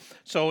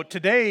So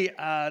today,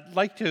 I'd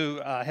like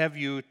to have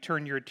you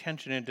turn your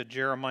attention into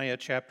Jeremiah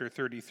chapter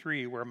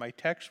 33, where my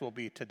text will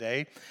be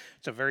today.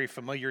 It's a very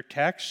familiar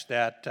text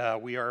that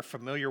we are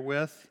familiar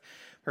with,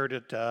 heard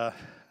it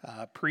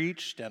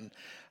preached, and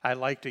I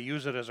like to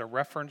use it as a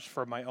reference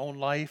for my own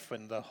life,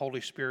 and the Holy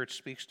Spirit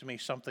speaks to me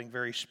something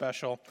very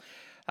special.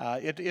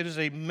 It is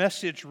a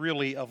message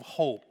really of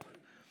hope.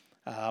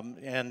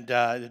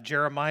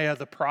 Jeremiah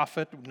the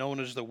prophet,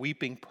 known as the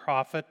weeping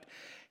prophet,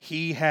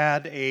 he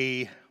had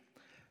a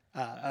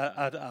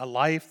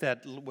life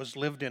that was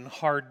lived in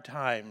hard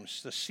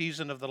times. The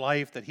season of the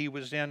life that he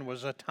was in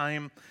was a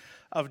time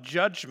of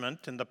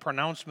judgment and the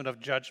pronouncement of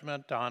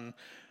judgment on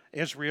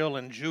Israel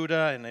and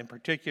Judah, and in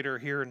particular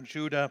here in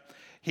Judah.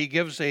 He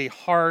gives a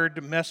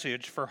hard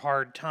message for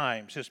hard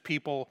times. His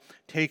people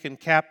taken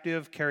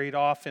captive, carried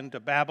off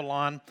into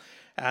Babylon,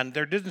 and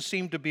there didn't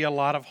seem to be a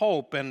lot of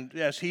hope. And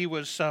as he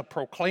was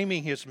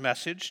proclaiming his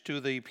message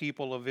to the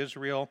people of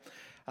Israel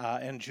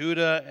and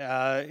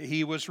Judah,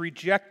 he was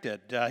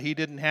rejected. He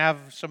didn't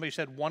have, somebody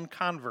said, one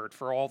convert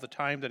for all the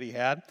time that he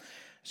had.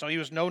 So he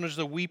was known as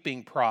the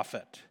weeping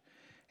prophet.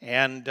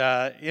 And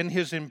in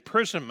his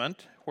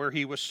imprisonment, where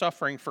he was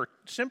suffering for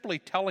simply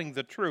telling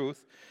the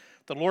truth,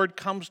 the Lord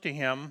comes to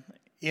him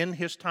in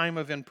his time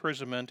of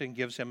imprisonment and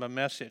gives him a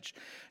message.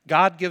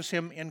 God gives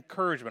him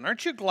encouragement.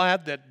 Aren't you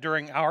glad that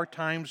during our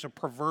times of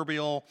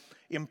proverbial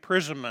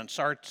imprisonments,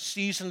 our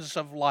seasons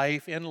of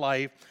life, in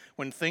life,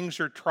 when things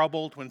are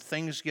troubled, when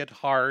things get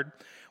hard,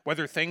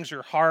 whether things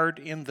are hard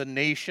in the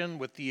nation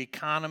with the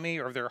economy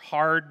or they're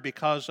hard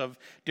because of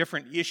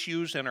different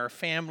issues in our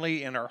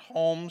family, in our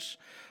homes,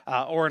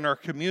 or in our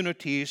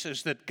communities,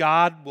 is that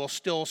God will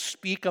still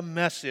speak a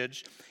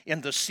message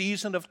in the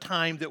season of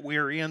time that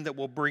we're in that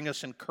will bring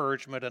us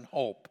encouragement and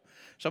hope.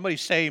 Somebody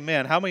say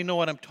amen. How many know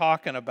what I'm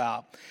talking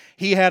about?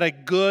 He had a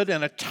good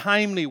and a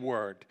timely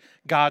word.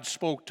 God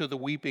spoke to the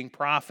weeping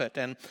prophet,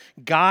 and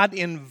God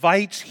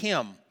invites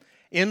him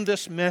in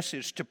this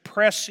message to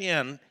press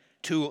in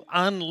to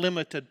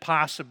unlimited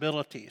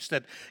possibilities,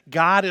 that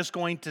God is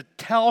going to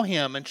tell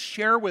him and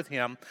share with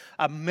him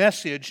a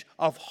message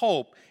of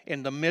hope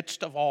in the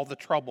midst of all the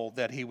trouble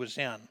that he was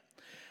in.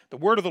 The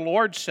word of the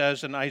Lord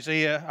says in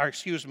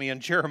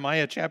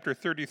Jeremiah chapter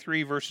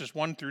 33, verses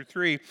 1 through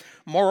 3,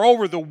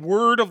 "Moreover, the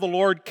word of the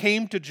Lord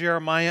came to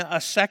Jeremiah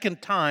a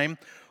second time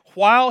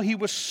while he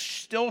was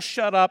still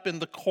shut up in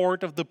the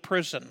court of the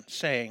prison,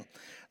 saying,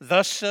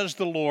 Thus says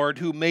the Lord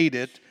who made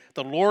it,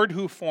 the Lord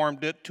who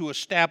formed it to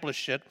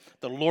establish it,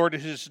 the Lord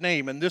is his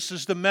name." And this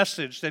is the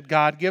message that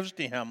God gives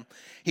to him.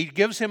 He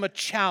gives him a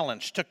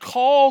challenge to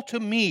call to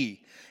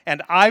me,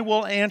 and I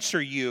will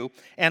answer you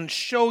and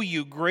show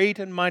you great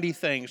and mighty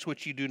things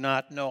which you do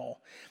not know.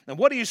 And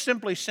what he's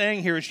simply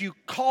saying here is, you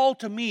call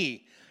to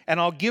me, and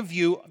I'll give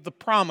you the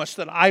promise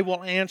that I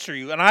will answer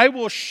you, and I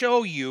will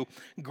show you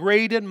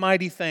great and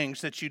mighty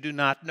things that you do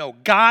not know.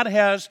 God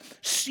has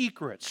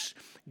secrets.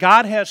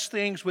 God has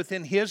things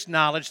within his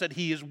knowledge that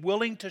he is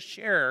willing to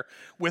share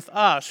with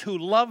us who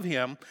love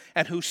him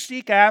and who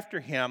seek after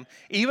him,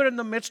 even in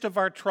the midst of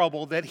our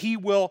trouble, that he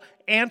will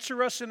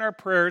answer us in our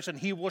prayers and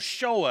he will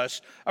show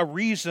us a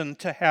reason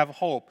to have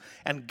hope.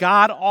 And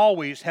God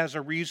always has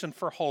a reason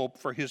for hope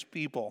for his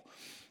people.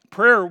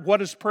 Prayer, what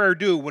does prayer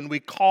do when we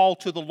call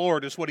to the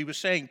Lord, is what he was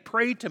saying.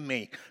 Pray to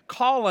me,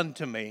 call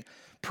unto me.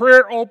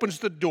 Prayer opens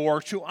the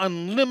door to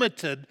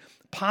unlimited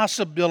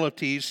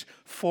possibilities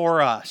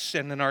for us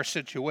and in our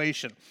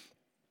situation.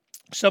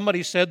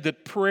 Somebody said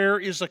that prayer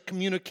is a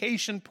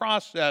communication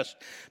process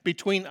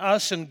between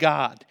us and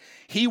God.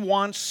 He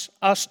wants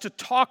us to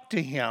talk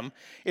to him.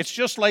 It's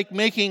just like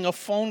making a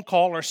phone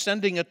call or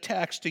sending a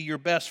text to your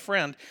best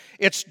friend.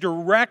 It's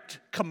direct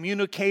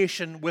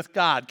communication with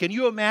God. Can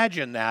you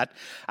imagine that?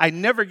 I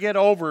never get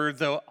over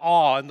the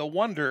awe and the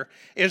wonder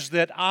is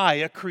that I,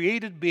 a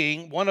created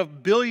being, one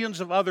of billions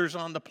of others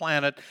on the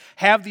planet,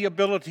 have the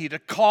ability to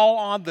call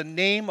on the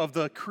name of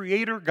the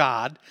Creator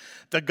God,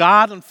 the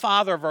God and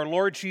Father of our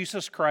Lord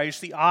Jesus Christ,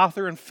 the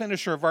author and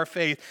finisher of our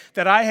faith,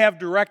 that I have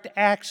direct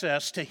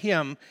access to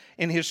him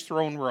in his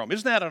throne room.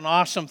 Isn't that an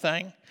awesome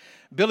thing?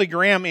 Billy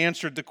Graham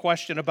answered the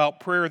question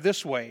about prayer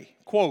this way,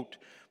 quote,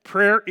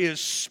 "Prayer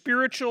is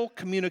spiritual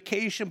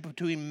communication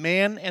between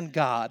man and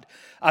God,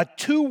 a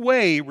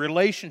two-way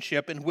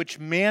relationship in which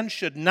man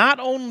should not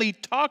only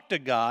talk to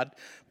God,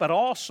 but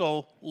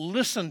also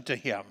listen to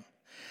him.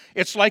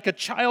 It's like a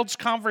child's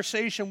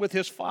conversation with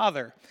his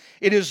father.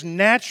 It is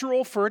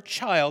natural for a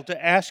child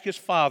to ask his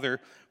father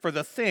for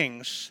the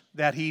things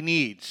that he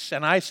needs."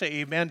 And I say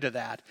amen to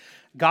that.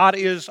 God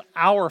is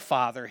our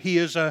Father. He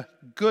is a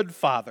good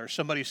Father.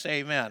 Somebody say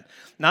amen.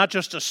 Not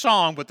just a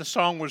song, but the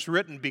song was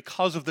written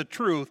because of the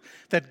truth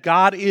that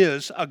God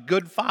is a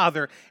good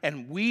Father,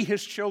 and we,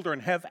 his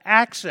children, have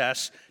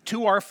access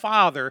to our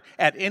Father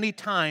at any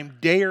time,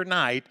 day or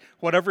night,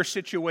 whatever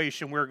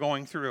situation we're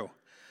going through.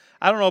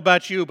 I don't know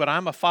about you, but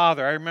I'm a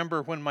father. I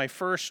remember when my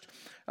first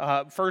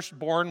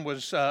firstborn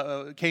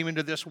came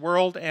into this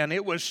world, and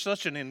it was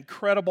such an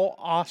incredible,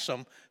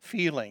 awesome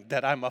feeling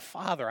that I'm a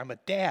father, I'm a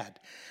dad.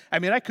 I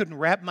mean, I couldn't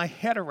wrap my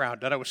head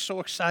around it. I was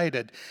so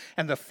excited,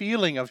 and the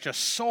feeling of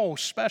just so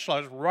special. I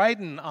was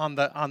riding on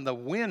the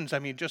winds. I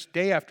mean, just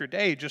day after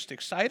day, just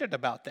excited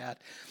about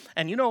that.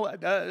 And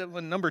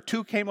when number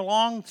 2 came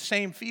along,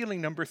 same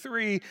feeling. Number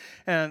 3,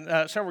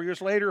 and several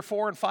years later,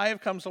 4 and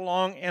 5 comes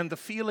along, and the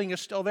feeling is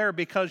still there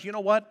because you know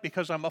what?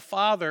 Because I'm a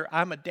father,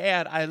 I'm a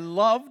dad. I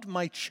loved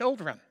my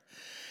children.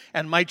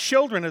 And my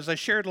children, as I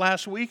shared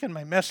last week in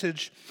my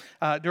message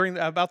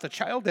about the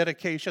child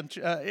dedication,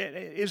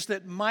 is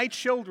that my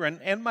children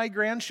and my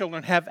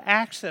grandchildren have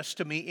access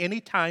to me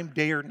anytime,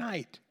 day or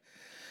night.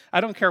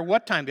 I don't care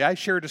what time. I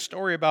shared a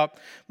story about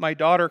my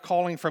daughter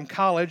calling from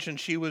college, and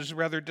she was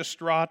rather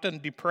distraught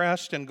and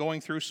depressed and going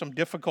through some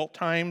difficult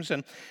times.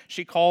 And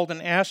she called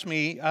and asked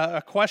me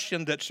a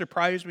question that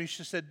surprised me.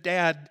 She said,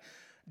 "Dad,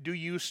 do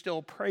you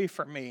still pray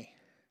for me?"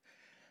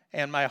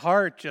 And my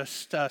heart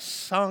just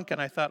sunk,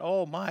 and I thought,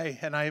 oh my.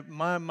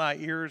 And my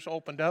ears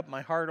opened up,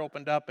 my heart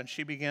opened up, and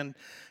she began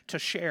to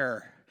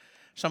share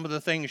some of the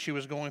things she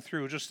was going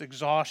through, just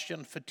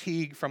exhaustion,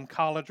 fatigue from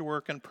college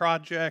work and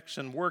projects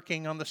and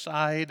working on the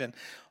side and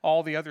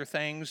all the other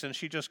things. And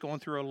she just going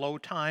through a low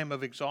time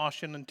of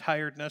exhaustion and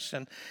tiredness.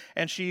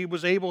 And she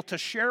was able to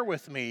share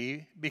with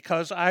me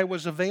because I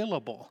was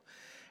available.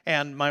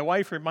 And my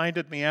wife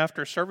reminded me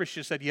after service,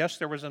 she said, yes,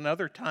 there was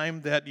another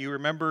time that you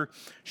remember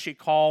she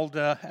called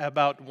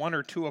about 1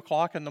 or 2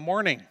 o'clock in the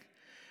morning.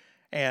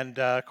 And,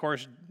 of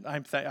course,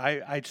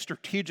 I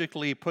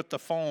strategically put the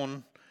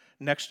phone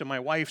next to my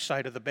wife's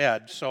side of the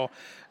bed. So,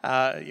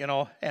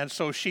 and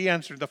so she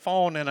answered the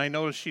phone, and I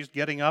noticed she's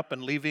getting up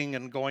and leaving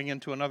and going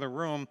into another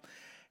room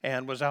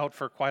and was out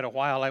for quite a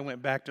while. I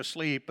went back to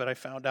sleep, but I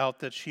found out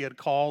that she had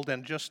called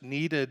and just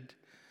needed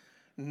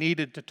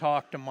to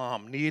talk to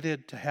Mom,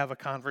 needed to have a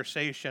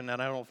conversation.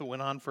 And I don't know if it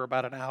went on for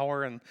about an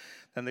hour, and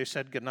then they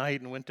said goodnight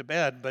and went to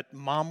bed, but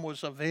Mom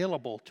was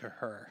available to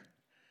her.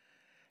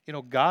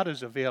 God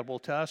is available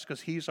to us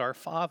because He's our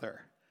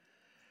Father.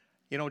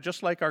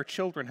 Just like our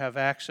children have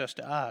access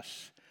to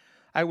us,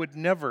 I would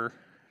never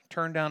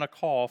turn down a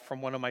call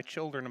from one of my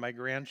children or my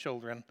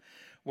grandchildren,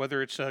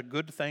 whether it's a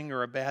good thing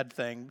or a bad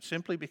thing,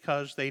 simply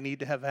because they need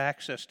to have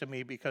access to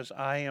me because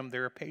I am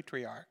their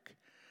patriarch.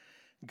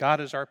 God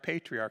is our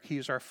patriarch.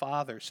 He's our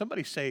Father.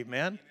 Somebody say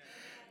amen.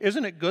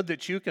 Isn't it good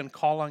that you can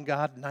call on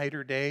God night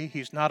or day?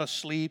 He's not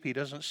asleep. He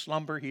doesn't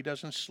slumber. He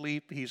doesn't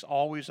sleep. He's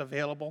always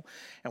available.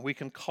 And we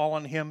can call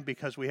on Him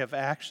because we have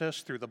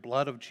access through the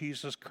blood of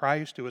Jesus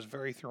Christ to His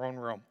very throne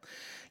room.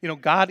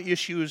 God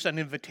issues an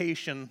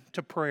invitation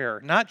to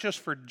prayer, not just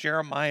for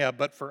Jeremiah,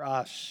 but for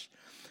us.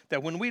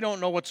 That when we don't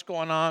know what's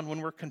going on,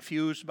 when we're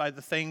confused by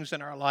the things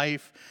in our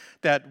life,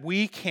 that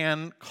we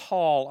can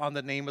call on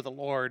the name of the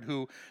Lord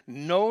who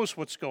knows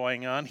what's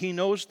going on. He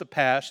knows the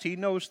past. He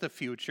knows the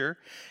future.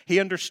 He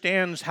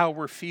understands how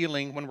we're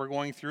feeling when we're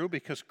going through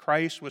because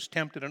Christ was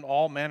tempted in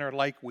all manner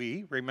like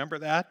we. Remember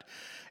that?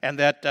 And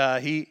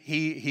that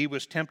he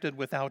was tempted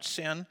without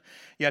sin,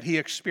 yet He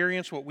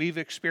experienced what we've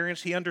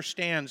experienced. He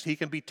understands. He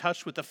can be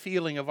touched with the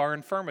feeling of our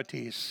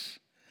infirmities.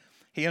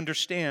 He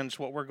understands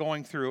what we're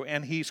going through,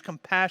 and He's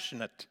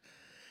compassionate.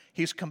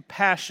 He's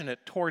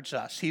compassionate towards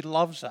us. He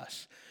loves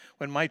us.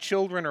 When my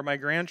children or my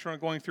grandchildren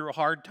are going through a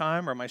hard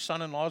time, or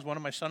one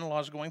of my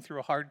son-in-laws going through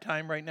a hard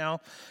time right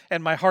now,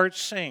 and my heart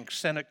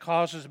sinks, and it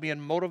causes me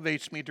and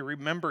motivates me to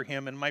remember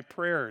him in my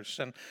prayers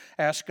and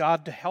ask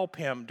God to help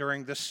him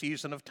during this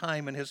season of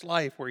time in his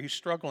life where he's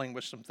struggling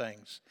with some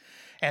things.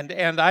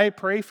 And I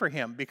pray for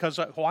him because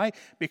why?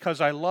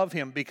 Because I love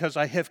him, because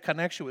I have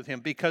connection with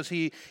him, because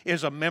he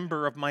is a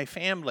member of my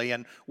family,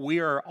 and we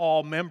are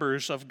all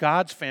members of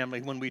God's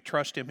family when we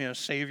trust Him as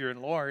Savior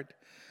and Lord.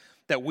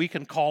 That we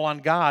can call on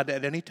God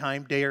at any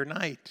time, day or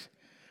night.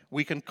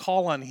 We can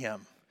call on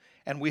Him,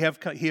 and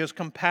He has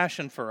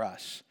compassion for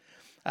us.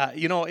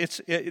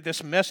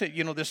 This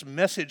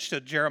message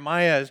to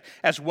Jeremiah,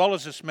 as well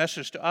as this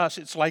message to us,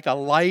 it's like a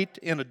light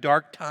in a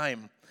dark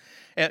time.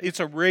 It's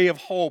a ray of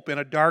hope in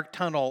a dark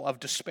tunnel of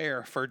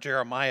despair for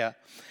Jeremiah.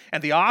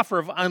 And the offer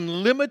of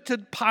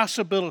unlimited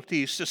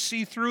possibilities to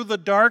see through the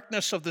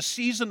darkness of the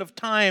season of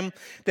time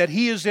that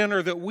he is in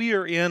or that we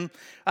are in,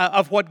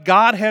 of what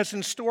God has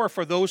in store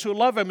for those who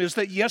love Him, is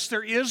that yes,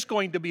 there is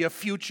going to be a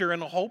future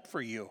and a hope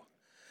for you.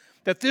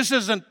 That this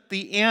isn't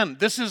the end.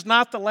 This is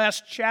not the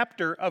last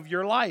chapter of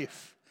your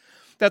life.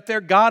 That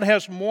God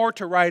has more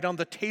to write on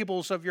the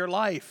tables of your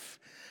life,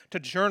 to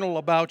journal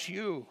about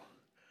you.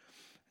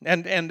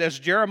 And as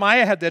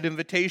Jeremiah had that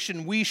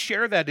invitation, we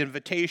share that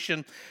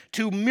invitation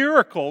to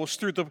miracles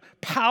through the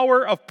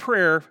power of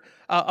prayer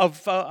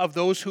of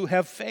those who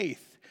have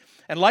faith.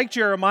 And like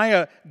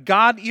Jeremiah,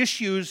 God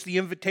issues the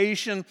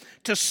invitation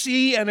to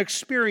see and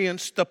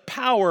experience the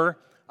power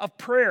of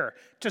prayer,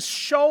 to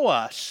show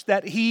us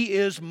that He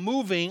is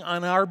moving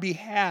on our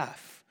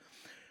behalf.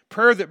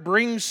 Prayer that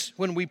brings,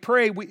 when we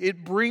pray,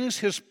 it brings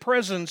His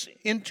presence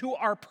into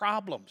our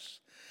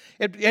problems.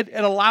 It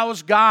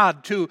allows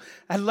God to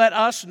let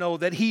us know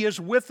that He is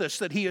with us,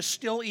 that He is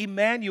still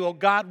Emmanuel,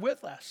 God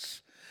with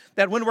us.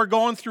 That when we're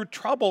going through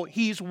trouble,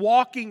 He's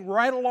walking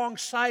right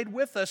alongside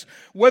with us,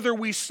 whether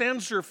we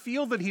sense or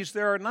feel that He's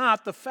there or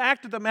not. The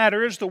fact of the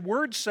matter is the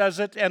Word says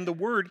it, and the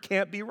Word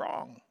can't be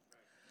wrong.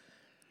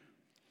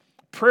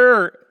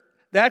 Prayer,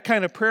 that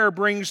kind of prayer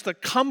brings the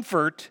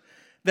comfort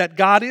that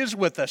God is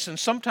with us. And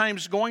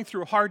sometimes going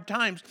through hard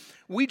times,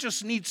 we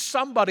just need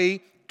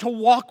somebody to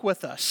walk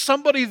with us,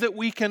 somebody that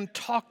we can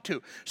talk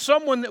to,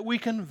 someone that we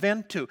can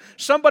vent to,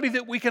 somebody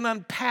that we can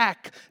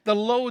unpack the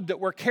load that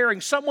we're carrying,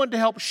 someone to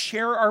help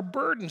share our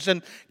burdens.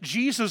 And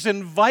Jesus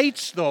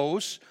invites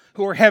those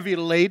who are heavy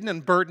laden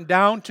and burdened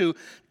down to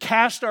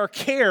cast our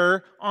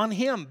care on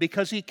Him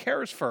because He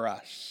cares for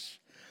us.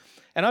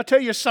 And I'll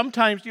tell you,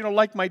 sometimes,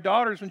 like my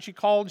daughters, when she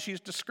called, she's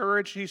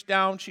discouraged, she's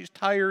down, she's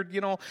tired,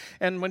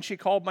 and when she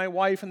called my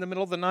wife in the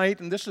middle of the night,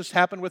 and this has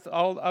happened with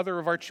all other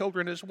of our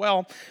children as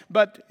well,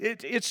 but it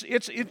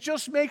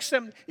just makes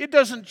them, it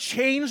doesn't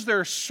change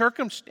their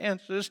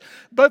circumstances,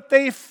 but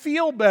they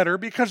feel better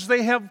because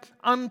they have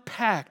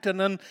unpacked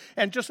and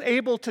just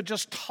able to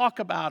just talk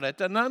about it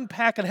and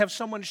unpack and have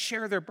someone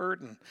share their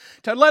burden.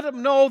 To let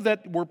them know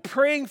that we're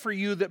praying for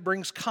you that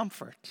brings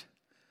comfort.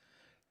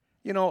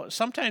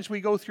 Sometimes we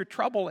go through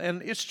trouble,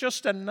 and it's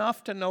just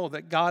enough to know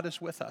that God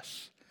is with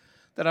us,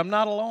 that I'm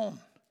not alone,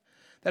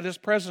 that His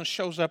presence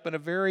shows up in a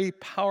very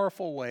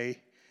powerful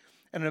way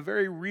and in a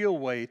very real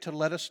way to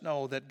let us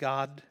know that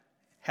God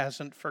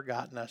hasn't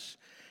forgotten us.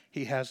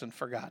 He hasn't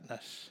forgotten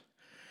us.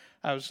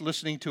 I was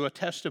listening to a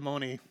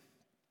testimony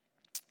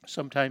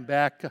sometime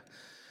back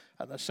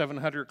at the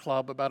 700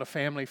 Club about a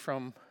family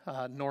from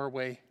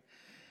Norway,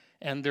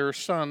 and their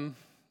son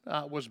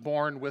was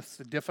born with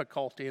the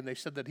difficulty, and they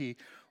said that he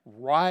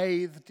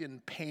writhed in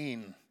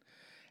pain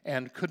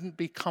and couldn't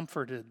be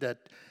comforted, that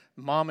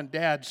mom and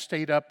dad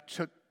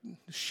took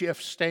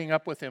shifts staying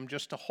up with him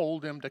just to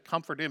hold him, to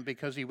comfort him,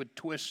 because he would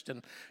twist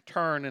and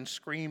turn and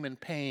scream in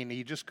pain.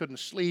 He just couldn't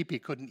sleep. He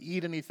couldn't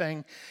eat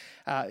anything.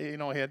 He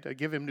had to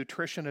give him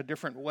nutrition a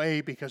different way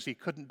because he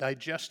couldn't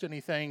digest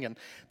anything. And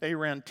they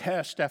ran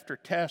test after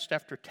test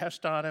after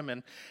test on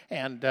him.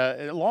 And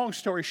long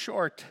story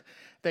short,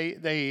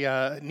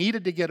 They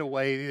needed to get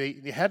away.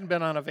 They hadn't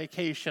been on a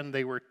vacation.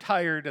 They were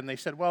tired, and they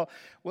said, well,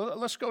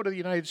 let's go to the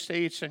United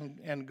States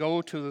and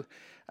go to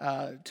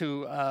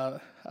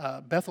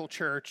Bethel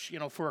Church,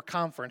 for a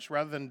conference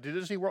rather than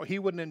Disney World. He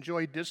wouldn't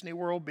enjoy Disney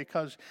World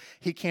because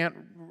he'd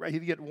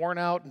get worn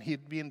out and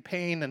he'd be in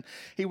pain, and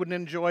he wouldn't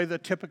enjoy the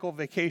typical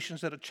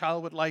vacations that a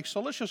child would like. So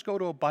let's just go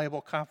to a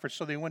Bible conference.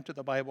 So they went to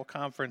the Bible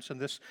conference,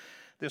 and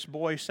this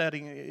boy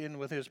sitting in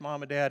with his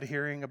mom and dad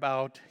hearing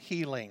about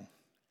healing.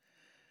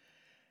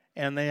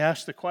 And they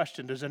asked the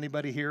question, does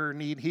anybody here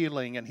need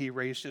healing? And he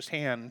raised his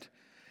hand.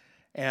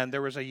 And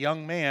there was a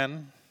young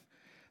man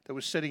that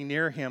was sitting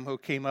near him who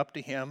came up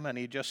to him, and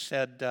he just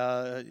said,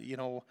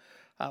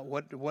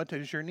 what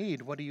is your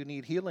need? What do you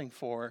need healing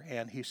for?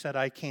 And he said,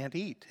 I can't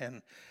eat,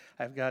 and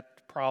I've got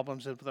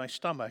problems with my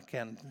stomach.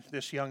 And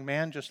this young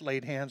man just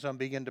laid hands on,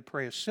 began to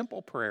pray a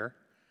simple prayer,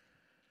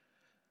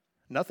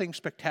 nothing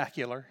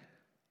spectacular.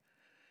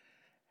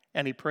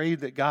 And he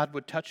prayed that God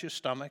would touch his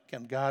stomach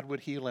and God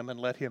would heal him and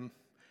let him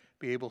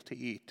be able to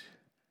eat.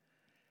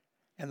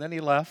 And then he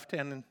left,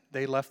 and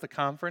they left the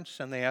conference,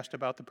 and they asked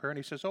about the prayer, and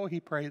he says, he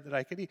prayed that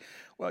I could eat.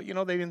 Well,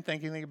 they didn't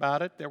think anything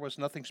about it. There was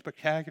nothing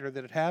spectacular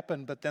that had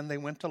happened, but then they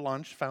went to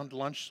lunch, found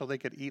lunch so they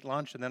could eat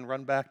lunch, and then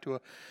run back to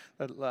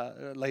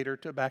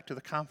back to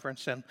the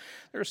conference. And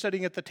they're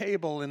sitting at the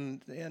table,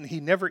 and he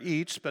never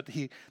eats, but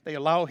they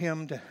allow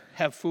him to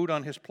have food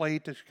on his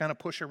plate to kind of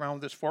push around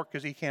with his fork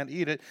because he can't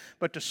eat it,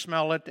 but to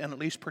smell it and at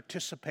least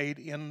participate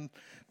in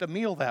the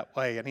meal that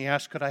way. And he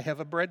asked, could I have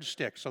a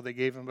breadstick? So they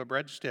gave him a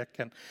breadstick,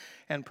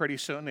 and pretty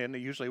soon, and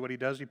usually what he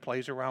does, he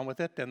plays around with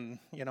it, and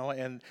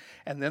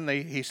then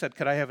he said,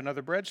 could I have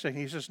another breadstick? And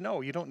he says,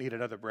 no, you don't need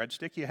another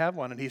breadstick, you have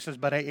one. And he says,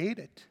 but I ate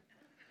it.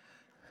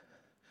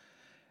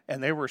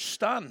 And they were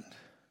stunned.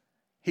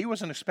 He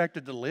wasn't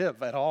expected to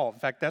live at all. In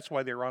fact, that's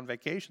why they were on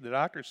vacation. The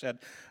doctor said,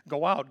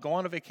 go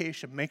on a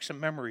vacation, make some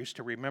memories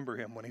to remember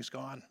him when he's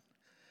gone,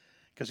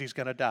 because he's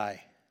going to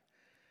die.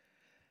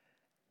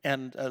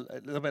 And a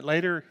little bit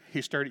later,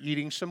 he started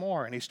eating some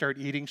more, and he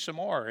started eating some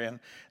more. And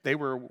they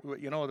were,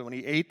 when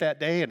he ate that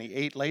day, and he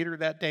ate later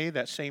that day,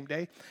 that same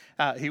day,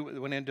 he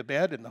went into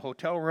bed in the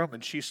hotel room,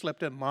 and she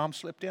slipped in, Mom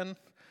slipped in a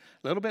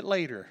little bit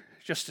later,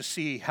 just to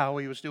see how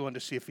he was doing, to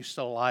see if he's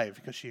still alive,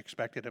 because she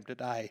expected him to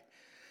die.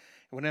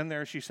 Went in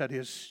there, she said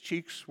his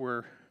cheeks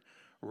were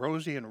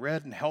rosy and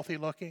red and healthy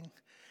looking.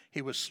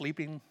 He was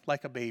sleeping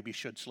like a baby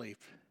should sleep.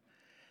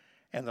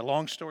 And the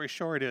long story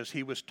short is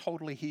he was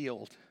totally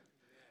healed.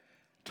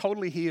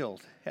 Totally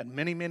healed. And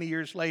many, many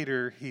years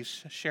later,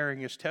 he's sharing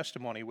his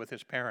testimony with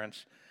his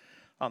parents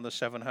on the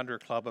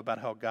 700 Club about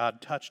how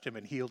God touched him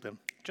and healed him.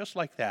 Just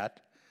like that.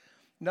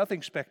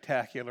 Nothing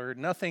spectacular,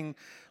 nothing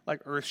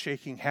like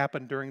earth-shaking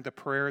happened during the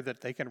prayer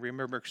that they can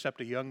remember, except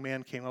a young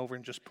man came over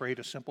and just prayed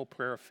a simple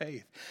prayer of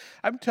faith.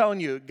 I'm telling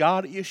you,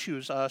 God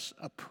issues us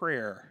a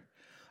prayer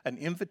an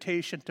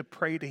invitation to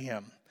pray to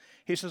him.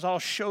 He says, I'll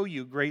show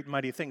you great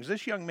mighty things.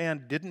 This young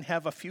man didn't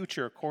have a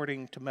future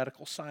according to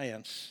medical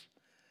science.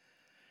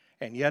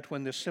 And yet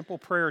when this simple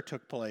prayer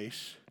took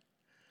place,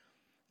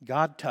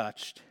 God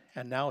touched,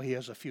 and now he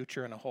has a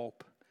future and a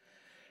hope.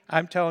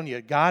 I'm telling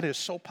you, God is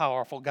so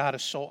powerful. God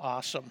is so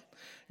awesome.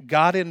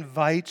 God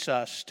invites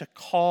us to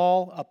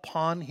call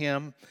upon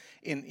him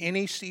in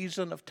any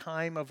season of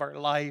time of our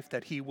life,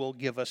 that he will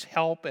give us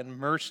help and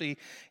mercy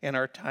in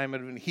our time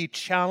of need. He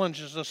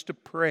challenges us to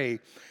pray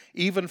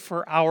even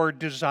for our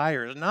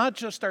desires, not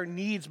just our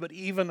needs, but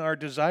even our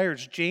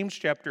desires. James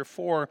chapter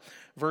 4,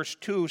 verse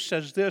 2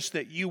 says this,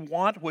 that you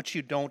want what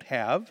you don't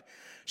have,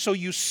 so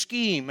you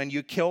scheme and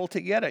you kill to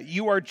get it.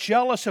 You are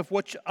jealous of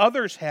what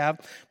others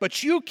have,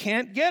 but you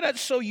can't get it,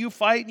 so you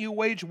fight and you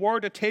wage war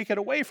to take it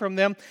away from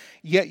them.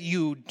 Yet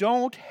you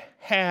don't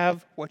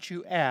have what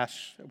you ask,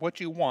 what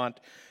you want,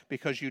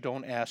 because you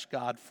don't ask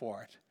God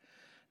for it.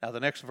 Now the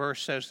next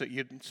verse says that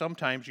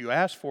sometimes you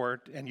ask for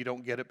it and you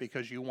don't get it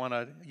because you want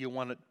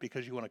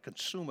to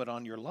consume it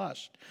on your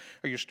lust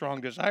or your strong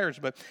desires.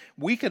 But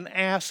we can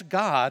ask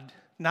God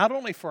not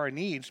only for our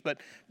needs, but,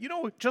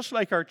 just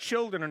like our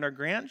children and our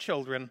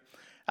grandchildren,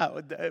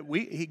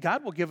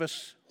 God will give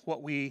us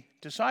what we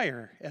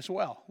desire as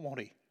well, won't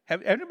he?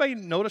 Have anybody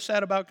noticed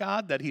that about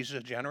God, that he's a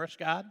generous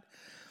God?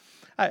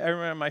 I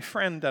remember my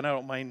friend, and I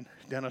don't mind,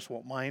 Dennis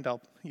won't mind,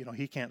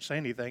 he can't say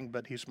anything,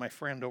 but he's my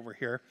friend over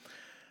here.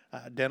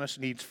 Dennis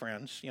needs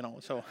friends,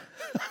 so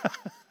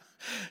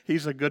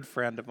he's a good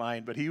friend of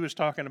mine, but he was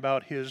talking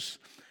about his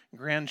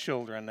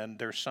grandchildren and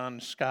their son,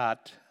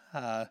 Scott,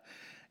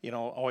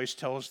 always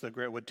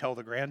would tell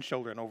the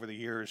grandchildren over the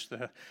years,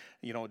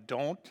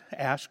 don't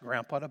ask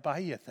Grandpa to buy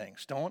you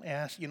things. Don't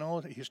ask,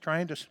 he's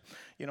trying to,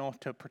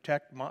 to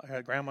protect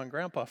Grandma and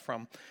Grandpa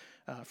from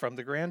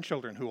the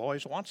grandchildren who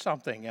always want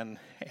something.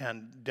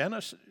 And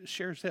Dennis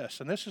shares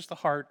this, and this is the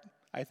heart,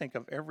 I think,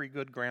 of every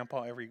good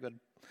grandpa, every good,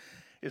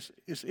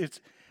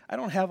 I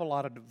don't have a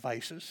lot of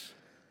devices.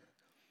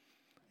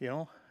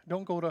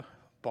 Don't go to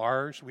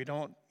bars. We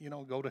don't,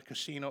 go to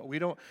casino. We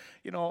don't,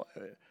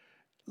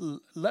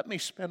 let me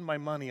spend my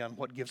money on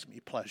what gives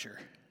me pleasure,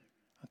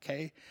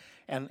 okay?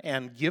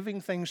 And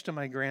giving things to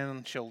my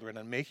grandchildren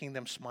and making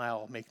them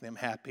smile, making them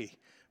happy,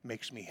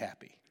 makes me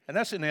happy. And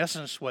that's in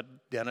essence what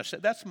Dennis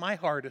said. That's my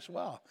heart as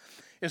well,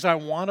 is I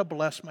want to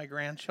bless my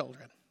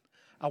grandchildren.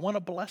 I want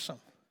to bless them.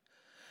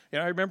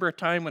 I remember a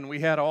time when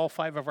we had all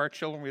 5 of our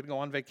children, we'd go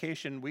on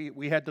vacation,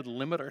 we had to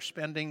limit our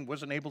spending,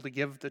 wasn't able to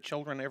give the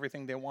children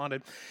everything they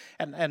wanted.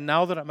 And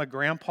now that I'm a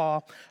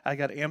grandpa, I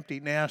got an empty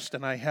nest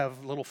and I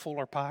have little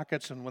fuller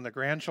pockets, and when the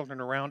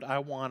grandchildren are around, I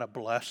want to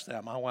bless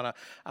them. I want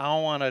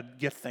to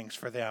get things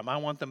for them. I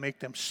want to make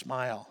them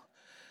smile.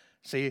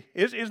 See,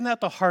 isn't that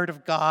the heart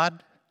of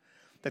God?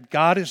 That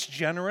God is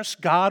generous.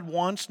 God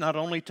wants not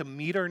only to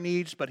meet our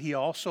needs, but he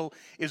also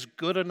is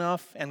good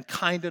enough and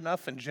kind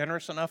enough and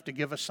generous enough to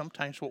give us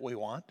sometimes what we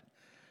want.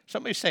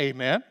 Somebody say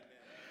amen.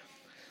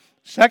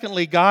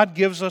 Secondly, God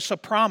gives us a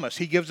promise.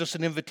 He gives us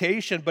an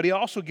invitation, but he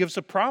also gives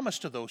a promise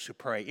to those who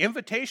pray.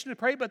 Invitation to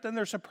pray, but then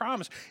there's a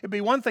promise. It'd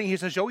be one thing, he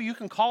says, you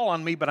can call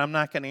on me, but I'm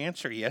not going to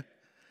answer you.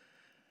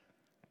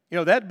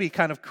 That'd be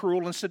kind of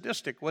cruel and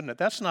sadistic, wouldn't it?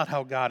 That's not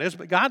how God is.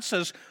 But God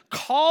says,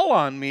 call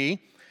on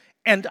me,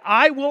 and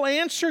I will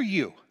answer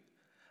you.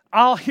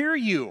 I'll hear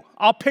you.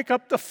 I'll pick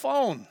up the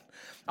phone.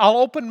 I'll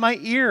open my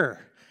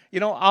ear.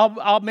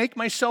 I'll make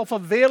myself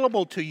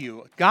available to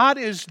you. God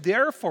is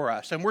there for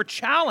us, and we're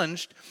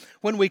challenged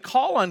when we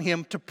call on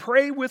him to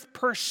pray with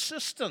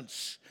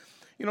persistence.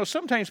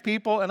 Sometimes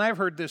people, and I've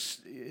heard this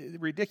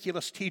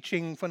ridiculous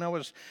teaching when I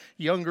was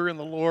younger in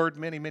the Lord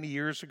many, many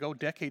years ago,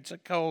 decades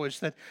ago, is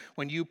that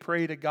when you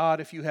pray to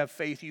God, if you have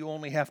faith, you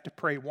only have to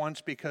pray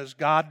once because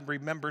God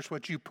remembers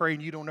what you pray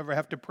and you don't ever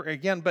have to pray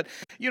again. But,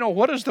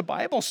 what does the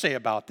Bible say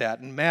about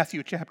that? In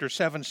Matthew chapter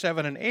 7,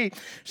 7 and 8, it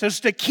says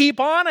to keep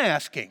on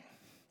asking,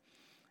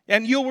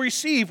 and you'll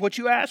receive what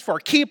you ask for.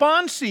 Keep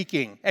on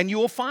seeking, and you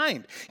will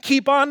find.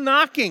 Keep on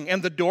knocking,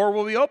 and the door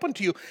will be open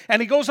to you. And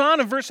he goes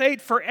on in verse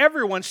 8, for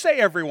everyone, say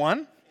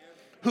everyone,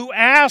 who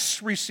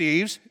asks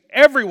receives,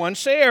 everyone,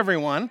 say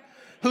everyone,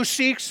 who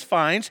seeks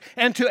finds,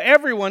 and to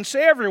everyone,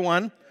 say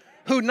everyone,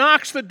 who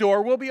knocks, the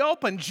door will be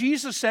open.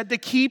 Jesus said to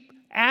keep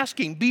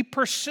asking, be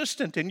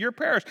persistent in your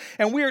prayers.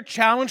 And we are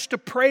challenged to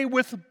pray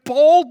with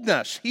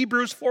boldness.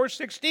 Hebrews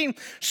 4:16.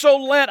 So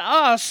let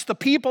us, the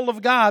people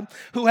of God,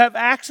 who have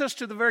access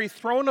to the very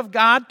throne of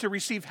God to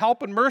receive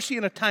help and mercy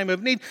in a time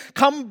of need,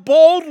 come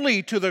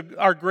boldly to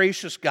our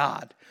gracious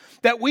God,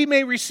 that we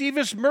may receive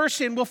his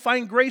mercy and will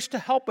find grace to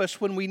help us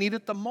when we need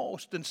it the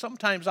most. And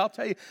sometimes, I'll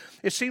tell you,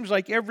 it seems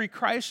like every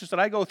crisis that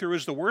I go through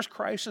is the worst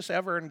crisis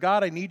ever, and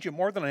God, I need you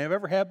more than I have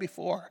ever had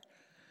before.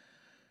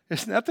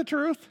 Isn't that the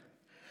truth?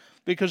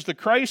 Because the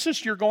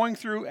crisis you're going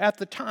through at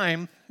the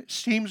time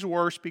seems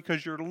worse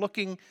because you're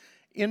looking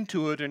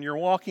into it and you're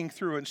walking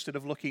through it instead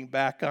of looking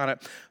back on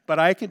it. But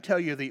I can tell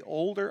you, the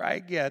older I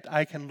get,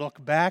 I can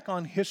look back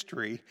on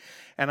history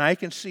and I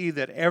can see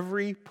that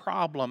every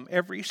problem,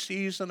 every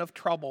season of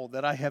trouble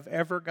that I have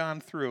ever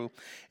gone through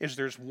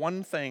there's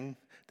one thing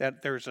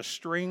that there's a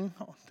string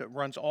that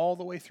runs all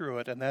the way through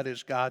it, and that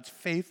is God's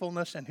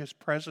faithfulness and His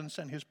presence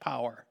and His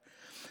power.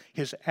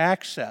 His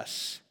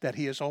access that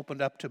He has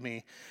opened up to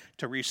me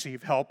to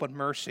receive help and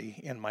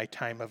mercy in my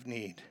time of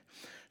need.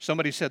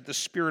 Somebody said the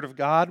Spirit of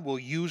God will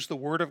use the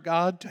Word of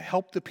God to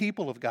help the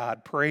people of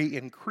God pray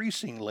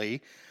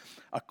increasingly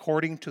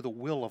according to the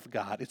will of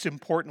God. It's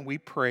important we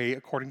pray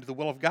according to the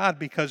will of God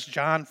because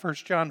 1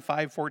 John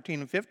 5:14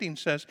 and 15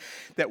 says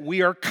that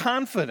we are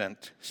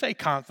confident. Say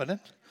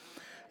confident.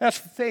 That's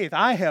faith.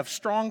 I have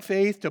strong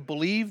faith to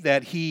believe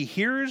that He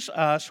hears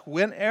us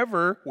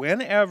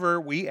whenever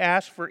we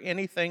ask for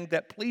anything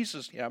that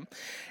pleases Him.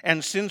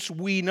 And since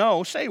we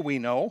know, say we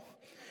know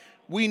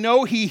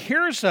He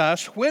hears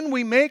us when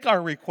we make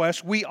our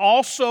requests, we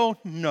also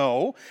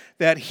know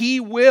that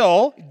He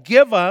will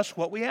give us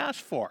what we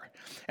ask for.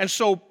 And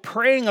so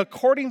praying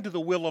according to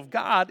the will of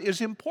God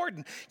is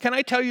important. Can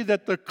I tell you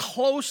that the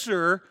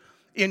closer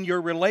in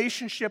your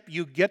relationship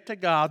you get to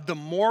God, the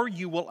more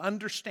you will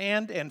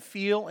understand and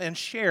feel and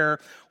share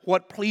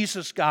what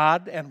pleases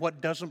God and what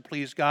doesn't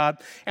please God.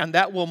 And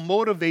that will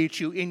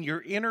motivate you in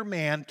your inner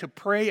man to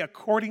pray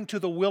according to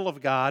the will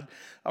of God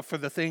for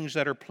the things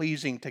that are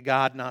pleasing to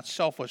God, not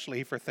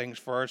selfishly for things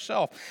for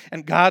ourselves.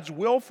 And God's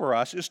will for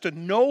us is to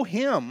know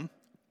Him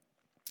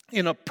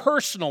in a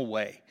personal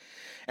way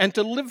and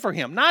to live for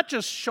Him, not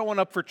just showing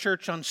up for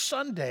church on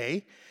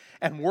Sunday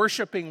and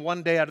worshiping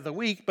one day out of the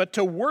week, but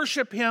to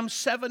worship Him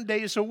 7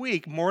 days a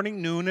week,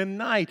 morning, noon, and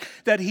night.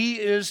 That He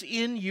is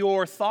in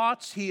your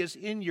thoughts, He is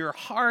in your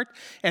heart,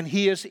 and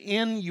He is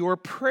in your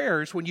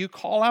prayers when you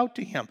call out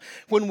to Him.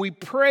 When we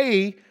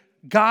pray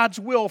God's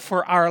will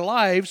for our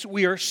lives,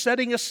 we are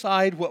setting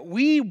aside what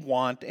we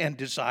want and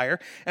desire,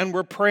 and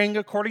we're praying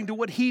according to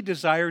what He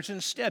desires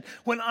instead.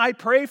 When I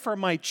pray for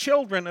my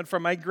children and for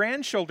my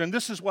grandchildren,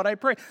 this is what I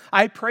pray.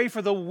 I pray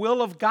for the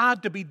will of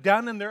God to be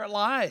done in their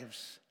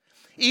lives.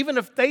 Even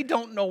if they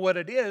don't know what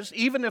it is,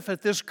 even if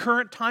at this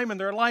current time in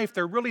their life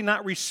they're really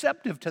not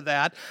receptive to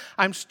that,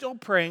 I'm still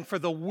praying for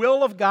the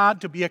will of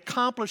God to be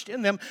accomplished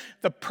in them,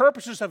 the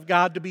purposes of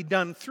God to be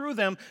done through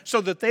them,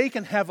 so that they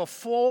can have a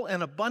full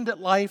and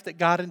abundant life that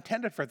God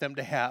intended for them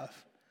to have.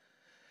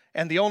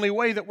 And the only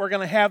way that we're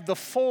going to have the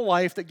full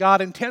life that God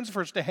intends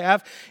for us to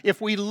have, if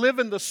we live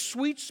in the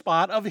sweet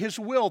spot of His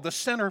will, the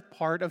center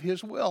part of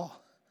His will.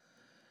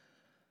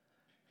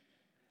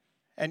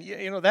 And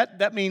you know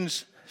that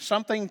means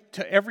something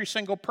to every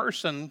single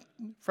person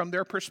from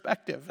their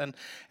perspective. And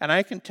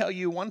I can tell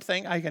you one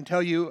thing, I can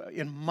tell you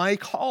in my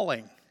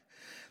calling,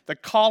 the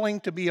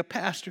calling to be a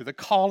pastor, the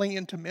calling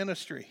into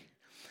ministry,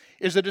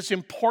 is that it's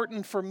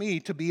important for me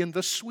to be in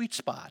the sweet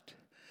spot,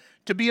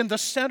 to be in the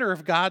center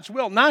of God's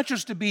will, not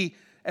just to be,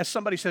 as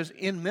somebody says,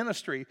 in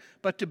ministry,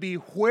 but to be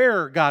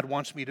where God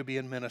wants me to be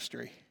in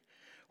ministry.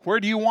 Where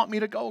do you want me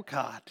to go,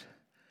 God?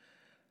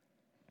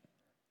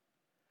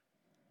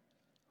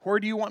 Where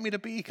do you want me to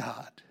be,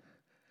 God?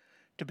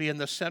 To be in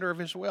the center of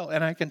His will.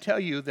 And I can tell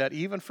you that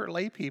even for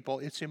lay people,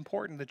 it's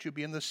important that you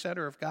be in the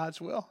center of God's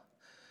will.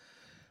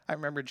 I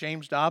remember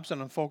James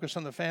Dobson on Focus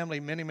on the Family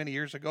many, many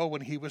years ago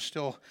when he was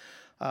still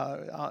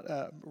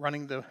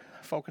running the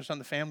Focus on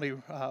the Family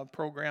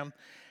program.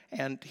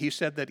 And he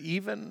said that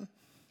even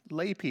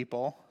lay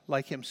people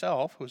like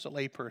himself, who's a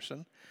lay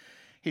person,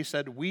 he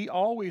said, we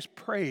always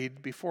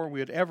prayed before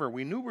we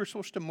knew we were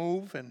supposed to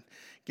move and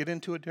get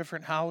into a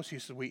different house. He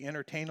said, we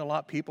entertain a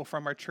lot. People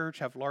from our church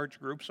have large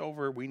groups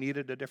over. We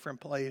needed a different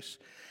place.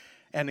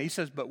 And he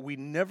says, but we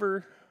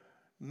never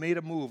made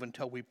a move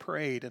until we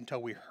prayed,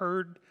 until we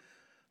heard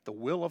the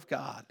will of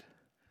God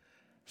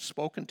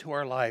spoken to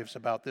our lives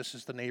about this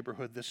is the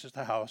neighborhood, this is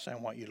the house I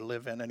want you to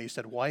live in. And he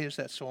said, why is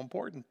that so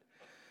important?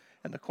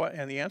 And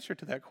the answer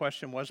to that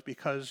question was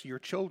because your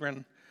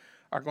children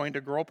are going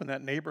to grow up in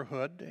that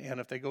neighborhood, and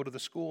if they go to the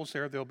schools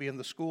there, they'll be in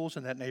the schools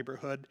in that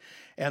neighborhood,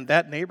 and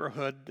that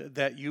neighborhood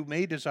that you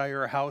may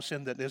desire a house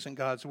in that isn't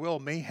God's will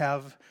may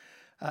have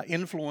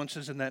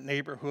influences in that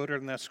neighborhood or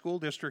in that school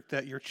district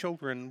that your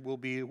children will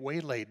be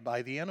waylaid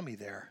by the enemy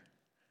there.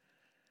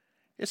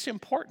 It's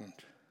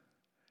important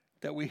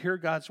that we hear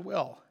God's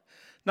will,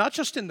 not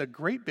just in the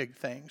great big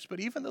things, but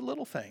even the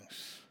little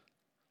things.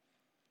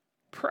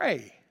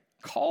 Pray,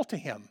 call to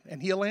Him,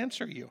 and He'll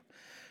answer you.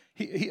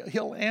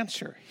 He'll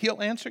answer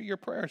your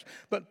prayers,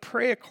 but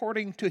pray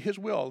according to His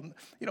will.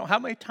 You know, how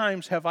many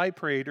times have I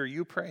prayed or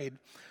you prayed,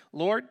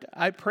 Lord,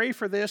 I pray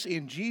for this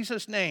in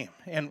Jesus' name.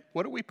 And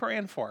what are we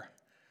praying for?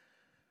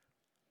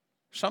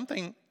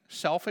 Something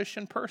selfish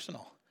and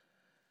personal.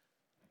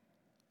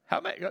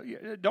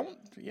 It's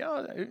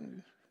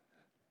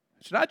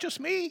not just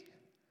me.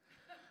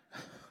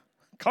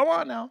 Come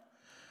on now.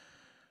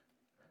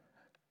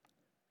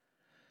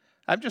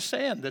 I'm just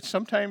saying that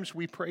sometimes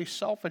we pray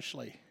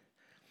selfishly.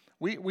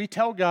 We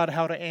tell God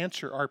how to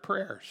answer our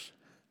prayers.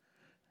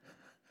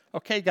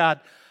 Okay, God,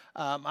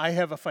 I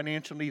have a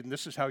financial need, and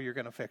this is how you're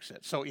going to fix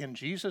it. So in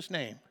Jesus'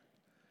 name.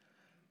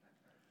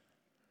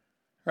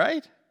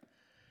 Right?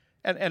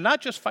 And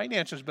not just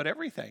finances, but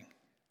everything.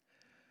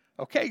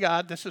 Okay,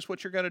 God, this is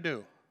what you're going to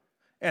do.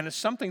 And it's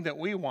something that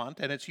we want,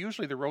 and it's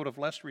usually the road of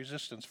less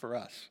resistance for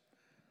us.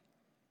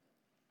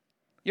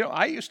 You know,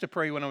 I used to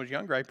pray when I was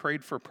younger. I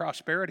prayed for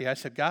prosperity. I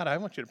said, God, I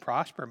want you to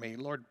prosper me.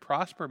 Lord,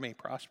 prosper me,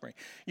 prosper me.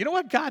 You know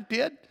what God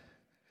did?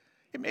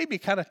 It made me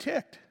kind of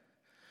ticked.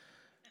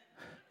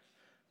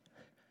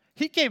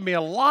 He gave me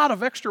a lot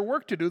of extra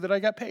work to do that I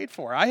got paid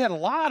for. I had a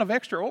lot of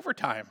extra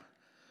overtime.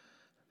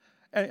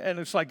 And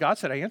it's like God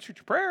said, I answered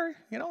your prayer.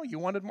 You know, you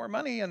wanted more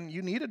money and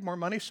you needed more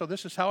money, so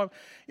this is how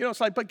it's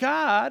like, but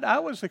God, I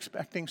was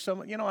expecting I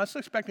was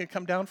expecting to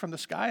come down from the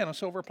sky on a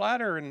silver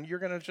platter and you're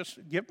going to just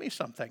give me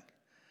something.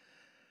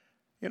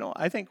 You know,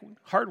 I think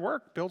hard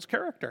work builds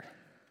character.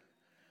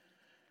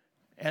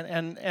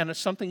 And it's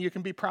something you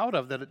can be proud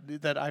of,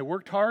 that I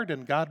worked hard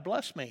and God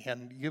blessed me,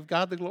 and give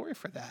God the glory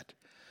for that.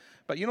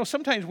 But, you know,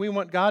 sometimes we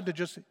want God to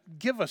just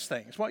give us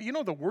things. Well, you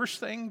know, the worst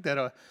thing that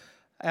a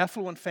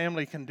affluent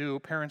family can do,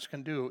 parents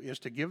can do, is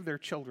to give their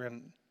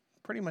children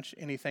pretty much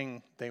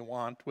anything they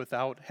want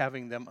without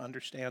having them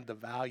understand the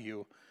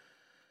value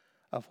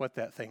of what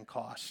that thing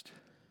cost.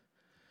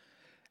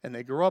 And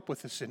they grow up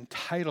with this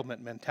entitlement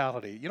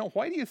mentality. You know,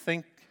 why do you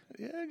think,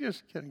 I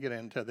just can't get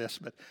into this,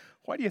 but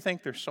why do you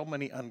think there's so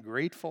many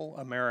ungrateful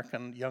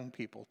American young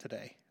people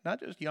today? Not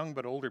just young,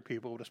 but older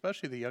people, but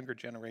especially the younger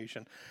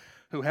generation,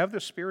 who have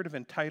the spirit of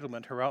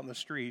entitlement, who are out in the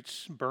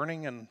streets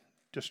burning and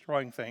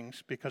destroying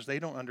things because they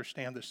don't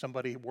understand that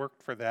somebody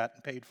worked for that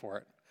and paid for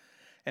it,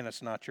 and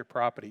it's not your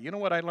property. You know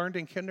what I learned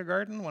in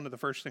kindergarten? One of the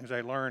first things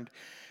I learned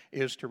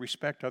is to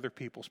respect other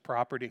people's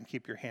property and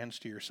keep your hands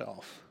to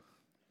yourself.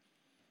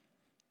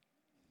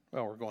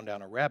 Well, we're going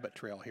down a rabbit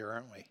trail here,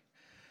 aren't we?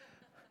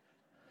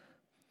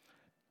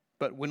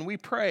 But when we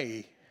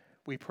pray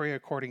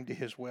according to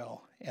His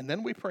will, and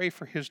then we pray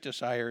for His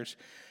desires,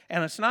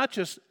 and it's not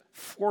just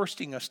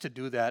forcing us to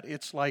do that.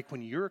 It's like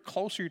when you're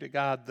closer to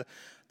God,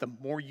 the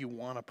more you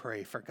want to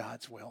pray for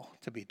God's will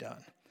to be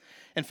done.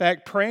 In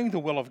fact, praying the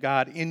will of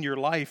God in your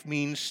life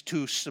means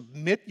to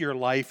submit your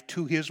life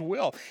to His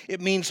will.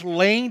 It means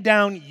laying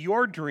down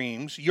your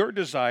dreams, your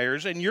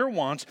desires, and your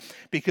wants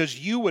because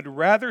you would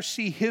rather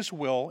see His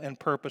will and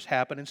purpose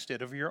happen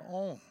instead of your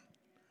own.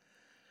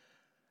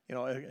 You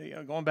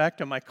know, going back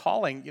to my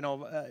calling,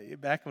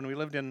 back when we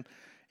lived in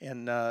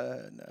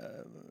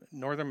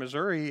northern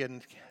Missouri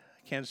and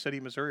Kansas City,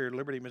 Missouri, or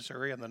Liberty,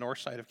 Missouri, on the north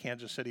side of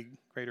Kansas City,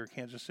 greater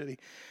Kansas City,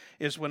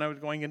 is when I was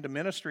going into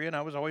ministry, and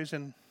I was always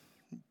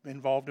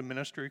involved in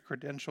ministry,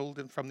 credentialed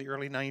and from the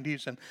early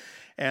 90s,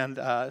 and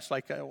it's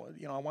like, I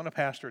want to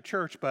pastor a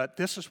church, but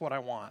this is what I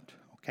want.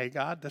 Okay,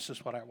 God, this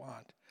is what I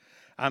want.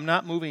 I'm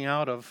not moving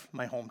out of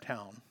my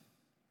hometown.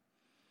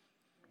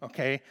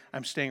 Okay,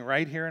 I'm staying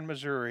right here in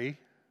Missouri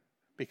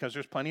because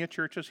there's plenty of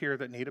churches here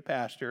that need a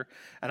pastor,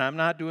 and I'm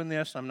not doing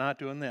this, I'm not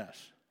doing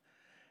this.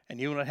 And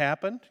you know what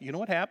happened? You know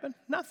what happened?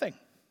 Nothing.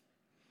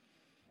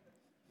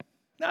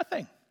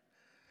 Nothing.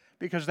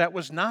 Because that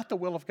was not the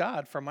will of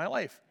God for my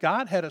life.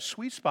 God had a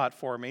sweet spot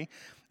for me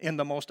in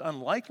the most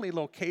unlikely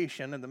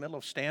location in the middle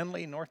of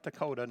Stanley, North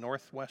Dakota,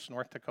 northwest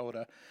North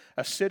Dakota,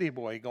 a city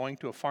boy going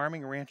to a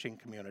farming ranching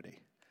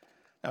community.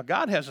 Now,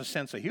 God has a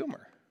sense of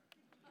humor.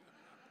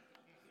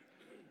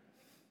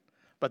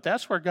 But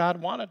that's where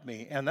God wanted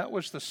me, and that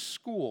was the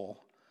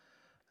school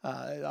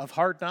of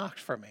hard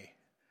knocks for me,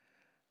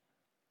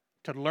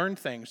 to learn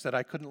things that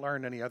I couldn't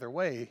learn any other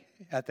way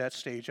at that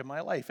stage of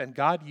my life. And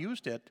God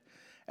used it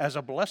as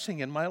a blessing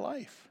in my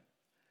life.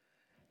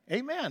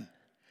 Amen.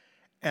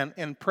 And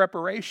in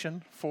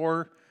preparation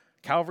for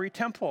Calvary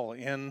Temple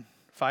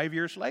 5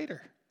 years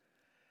later.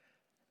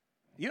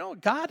 You know,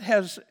 God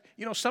has,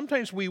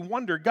 sometimes we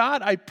wonder,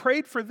 God, I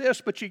prayed for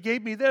this, but you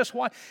gave me this.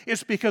 Why?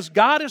 It's because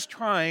God is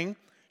trying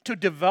to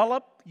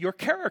develop your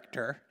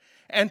character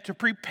and to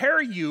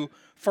prepare you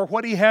for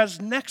what He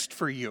has next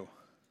for you.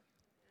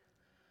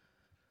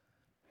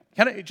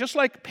 Just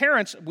like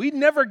parents, we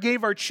never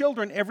gave our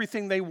children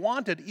everything they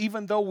wanted,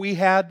 even though we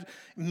had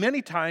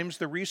many times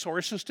the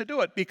resources to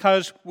do it,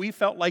 because we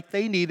felt like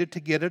they needed to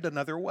get it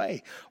another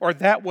way, or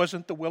that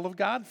wasn't the will of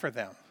God for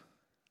them.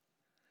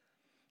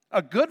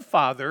 A good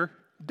father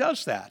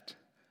does that.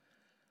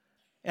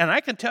 And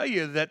I can tell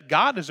you that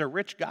God is a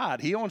rich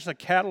God. He owns the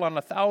cattle on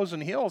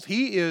 1,000 hills.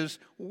 He is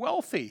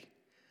wealthy.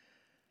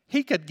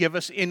 He could give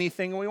us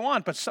anything we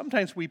want, but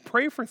sometimes we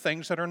pray for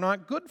things that are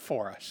not good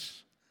for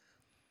us.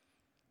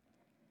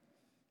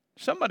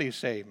 Somebody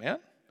say amen.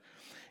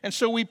 And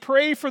so we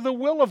pray for the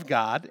will of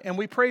God, and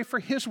we pray for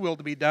His will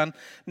to be done,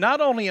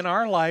 not only in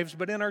our lives,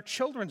 but in our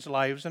children's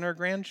lives and our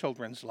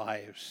grandchildren's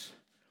lives.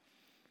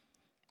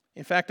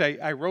 In fact,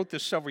 I wrote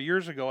this several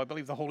years ago. I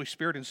believe the Holy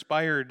Spirit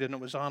inspired, and it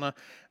was on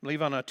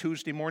a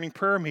Tuesday morning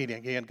prayer meeting.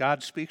 Again,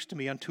 God speaks to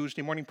me on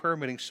Tuesday morning prayer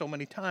meetings so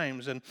many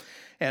times, and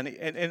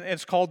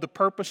it's called The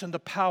Purpose and the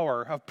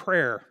Power of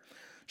Prayer.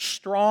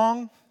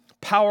 Strong,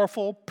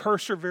 powerful,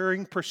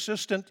 persevering,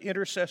 persistent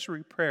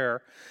intercessory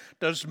prayer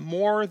does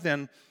more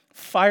than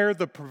fire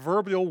the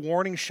proverbial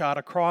warning shot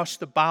across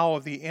the bow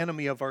of the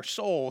enemy of our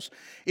souls.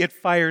 It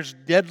fires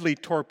deadly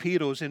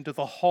torpedoes into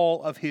the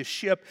hull of his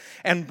ship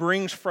and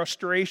brings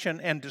frustration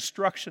and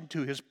destruction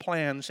to his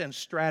plans and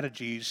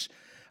strategies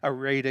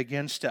arrayed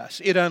against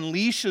us. It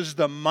unleashes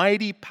the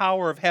mighty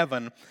power of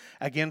heaven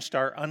against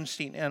our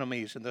unseen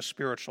enemies in the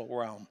spiritual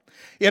realm.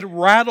 It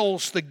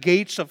rattles the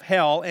gates of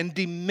hell and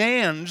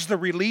demands the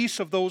release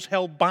of those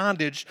held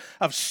bondage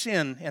of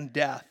sin and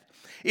death.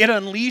 It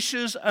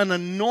unleashes an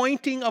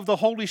anointing of the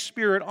Holy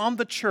Spirit on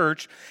the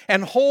church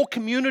and whole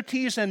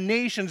communities and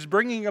nations,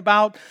 bringing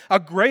about a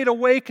great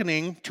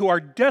awakening to our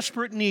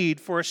desperate need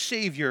for a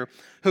Savior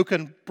who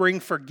can bring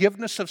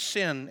forgiveness of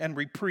sin and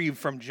reprieve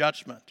from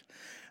judgment.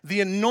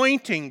 The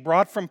anointing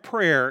brought from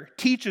prayer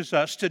teaches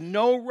us to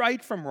know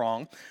right from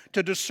wrong,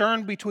 to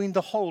discern between the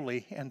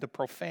holy and the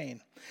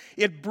profane.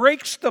 It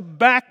breaks the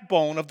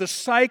backbone of the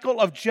cycle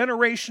of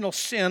generational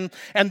sin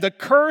and the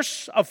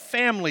curse of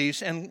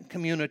families and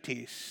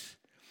communities.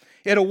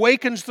 It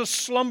awakens the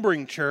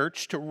slumbering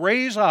church to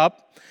raise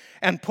up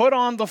and put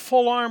on the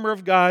full armor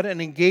of God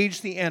and engage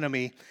the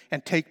enemy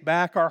and take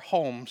back our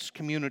homes,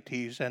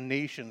 communities, and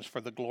nations for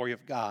the glory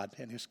of God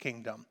and His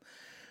kingdom.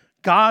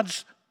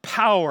 God's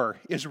power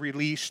is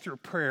released through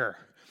prayer.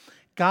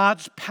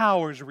 God's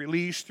power is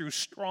released through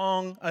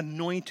strong,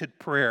 anointed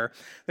prayer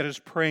that is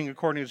praying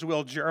according to His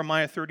will.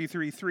 Jeremiah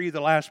 33:3, the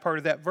last part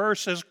of that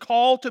verse says,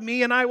 "Call to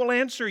me and I will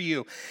answer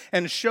you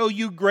and show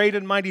you great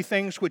and mighty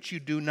things which you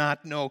do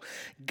not know."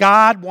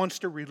 God wants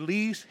to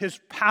release His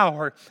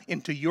power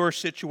into your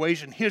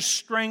situation. His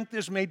strength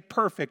is made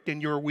perfect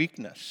in your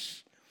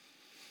weakness.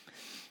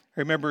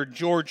 I remember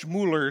George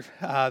Mueller,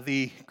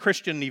 the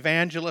Christian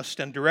evangelist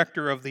and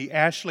director of the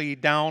Ashley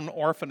Down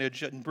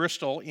Orphanage in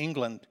Bristol,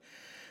 England,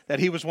 that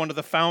he was one of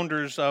the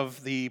founders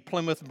of the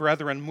Plymouth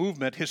Brethren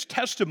movement. His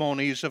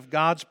testimonies of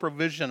God's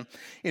provision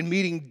in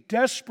meeting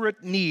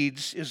desperate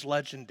needs is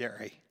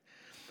legendary.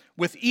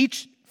 With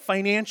each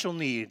financial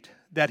need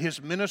that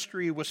his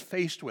ministry was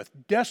faced with,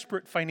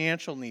 desperate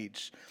financial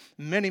needs,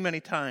 many, many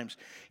times,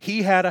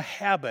 he had a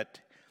habit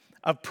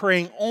of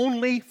praying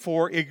only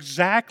for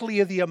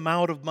exactly the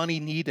amount of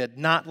money needed,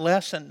 not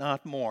less and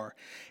not more.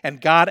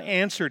 And God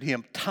answered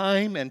him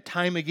time and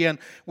time again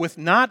with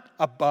not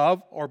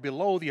above or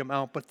below the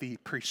amount, but the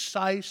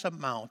precise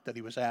amount that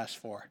he was asked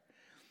for.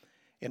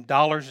 In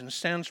dollars and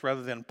cents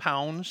rather than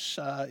pounds,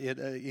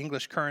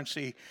 English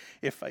currency,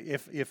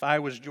 if I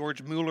was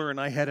George Mueller and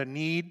I had a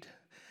need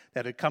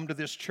that had come to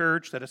this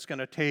church, that it's going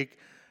to take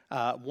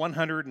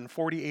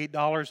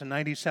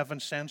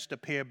 $148.97 to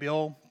pay a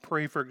bill,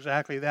 pray for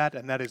exactly that,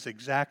 and that is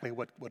exactly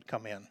what would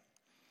come in.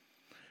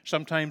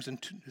 Sometimes in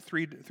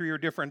three or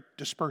different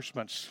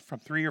disbursements from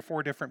 3 or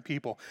 4 different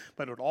people,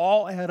 but it would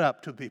all add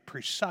up to the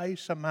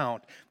precise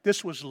amount.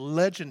 This was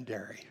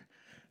legendary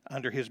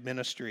under his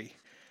ministry.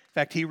 In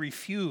fact, he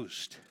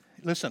refused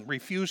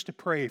to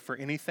pray for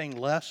anything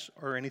less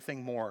or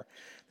anything more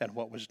than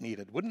what was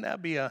needed. Wouldn't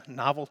that be a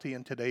novelty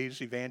in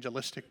today's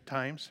evangelistic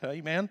times?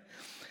 Amen?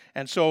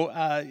 And so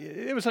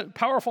it was a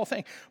powerful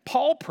thing.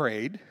 Paul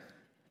prayed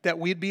that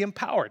we'd be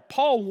empowered.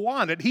 Paul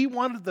wanted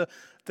the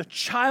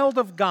child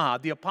of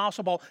God, the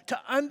Apostle Paul, to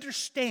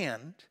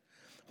understand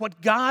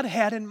what God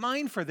had in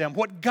mind for them,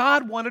 what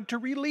God wanted to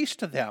release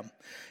to them.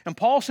 And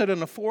Paul said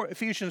in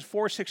Ephesians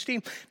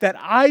 4:16 that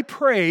I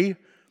pray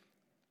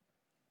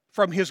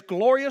from His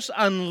glorious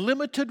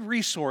unlimited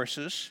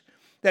resources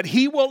that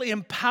He will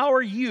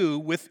empower you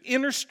with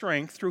inner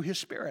strength through His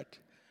Spirit.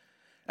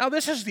 Now,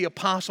 this is the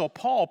Apostle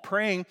Paul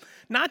praying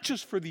not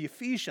just for the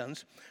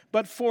Ephesians,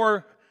 but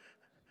for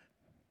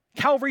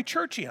Calvary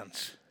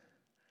Churchians.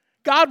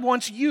 God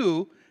wants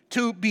you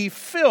to be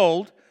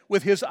filled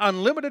with His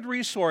unlimited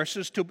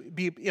resources, to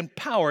be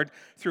empowered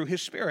through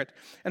His Spirit.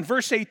 And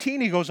verse 18,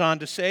 he goes on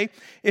to say,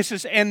 it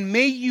says, "And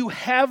may you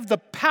have the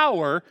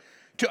power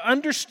to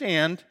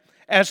understand,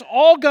 as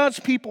all God's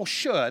people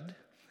should,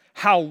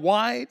 how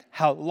wide,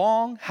 how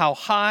long, how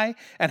high,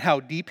 and how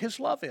deep His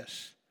love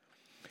is.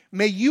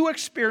 May you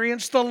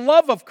experience the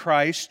love of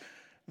Christ,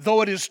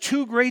 though it is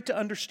too great to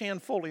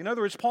understand fully." In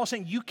other words, Paul's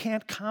saying you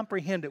can't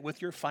comprehend it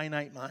with your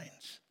finite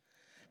minds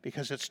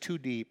because it's too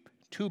deep,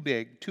 too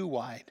big, too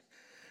wide,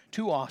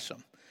 too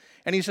awesome.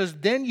 And he says,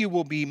 then you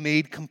will be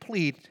made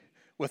complete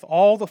with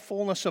all the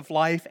fullness of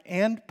life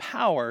and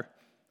power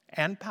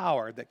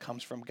that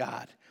comes from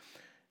God.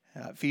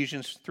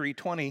 Ephesians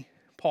 3:20,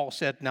 Paul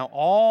said, "Now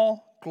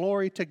all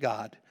glory to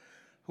God,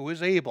 who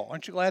is able."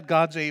 Aren't you glad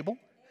God's able?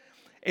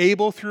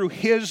 Able through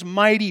His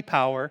mighty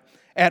power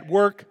at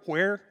work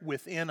where?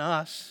 Within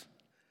us.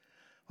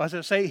 What does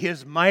it say?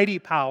 His mighty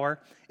power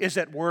is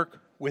at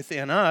work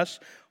within us.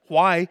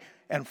 Why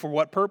and for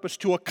what purpose?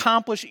 To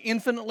accomplish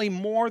infinitely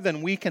more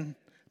than we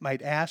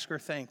might ask or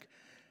think,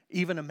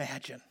 even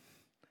imagine.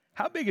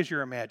 How big is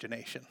your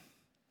imagination?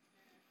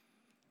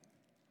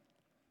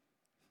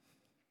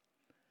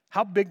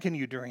 How big can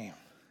you dream?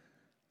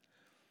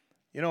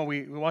 You know,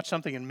 we watched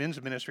something in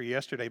men's ministry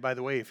yesterday. By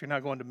the way, if you're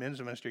not going to men's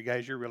ministry,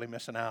 guys, you're really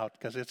missing out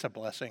because it's a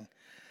blessing.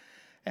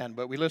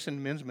 But we listened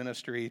to men's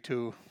ministry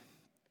to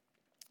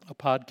a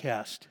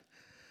podcast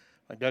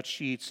by Dutch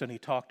Sheets, and he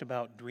talked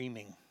about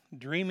dreaming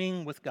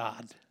with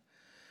God.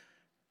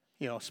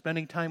 You know,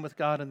 spending time with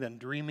God and then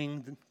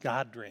dreaming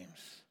God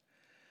dreams.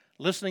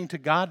 Listening to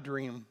God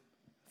dream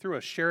through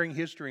us, sharing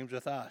His dreams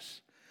with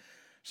us.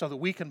 so that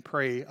we can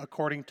pray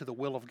according to the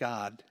will of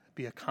God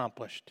be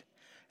accomplished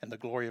and the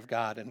glory of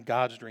God and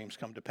God's dreams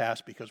come to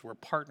pass because we're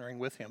partnering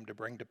with him to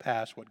bring to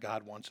pass what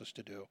God wants us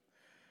to do.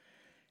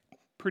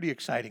 Pretty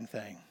exciting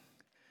thing.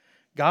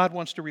 God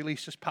wants to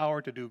release his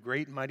power to do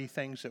great and mighty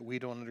things that we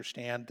don't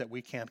understand, that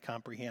we can't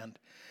comprehend.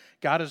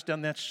 God has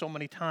done that so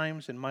many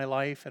times in my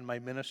life and my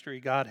ministry.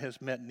 God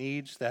has met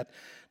needs that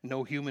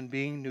no human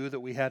being knew that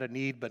we had a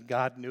need, but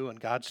God knew, and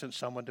God sent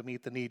someone to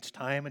meet the needs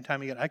time and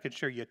time again. I could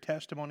share you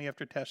testimony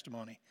after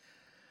testimony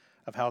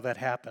of how that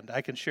happened.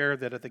 I can share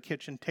that at the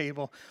kitchen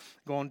table,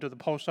 going to the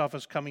post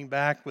office, coming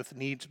back with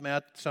needs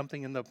met,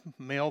 something in the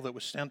mail that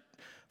was sent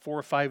 4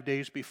 or 5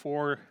 days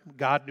before.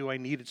 God knew I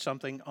needed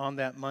something on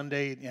that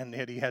Monday, and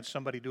he had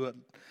somebody do it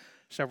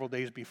several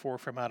days before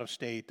from out of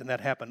state. And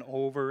that happened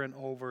over and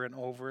over and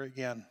over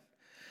again.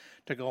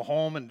 To go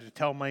home and to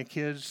tell my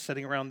kids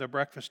sitting around their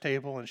breakfast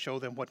table and show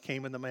them what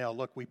came in the mail.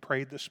 Look, we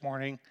prayed this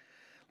morning.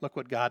 Look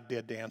what God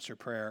did to answer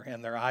prayer.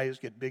 And their eyes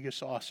get big as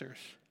saucers.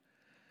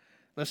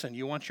 Listen,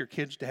 you want your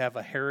kids to have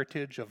a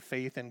heritage of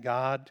faith in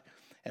God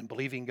and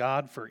believing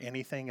God for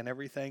anything and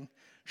everything?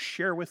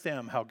 Share with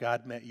them how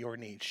God met your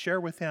needs.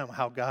 Share with them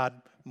how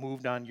God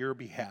moved on your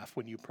behalf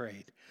when you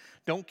prayed.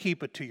 Don't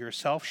keep it to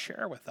yourself.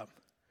 Share with them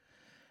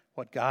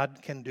what God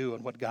can do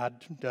and what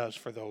God does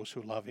for those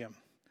who love him.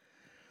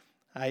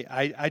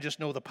 I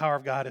just know the power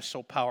of God is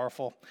so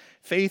powerful.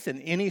 Faith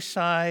in any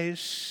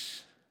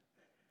size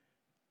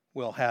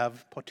will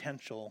have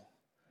potential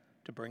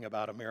to bring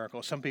about a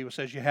miracle. Some people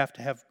says you have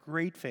to have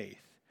great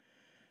faith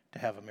to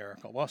have a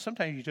miracle. Well,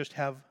 sometimes you just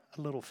have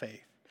a little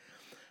faith.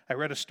 I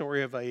read a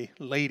story of a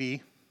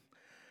lady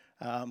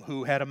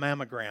who had a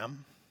mammogram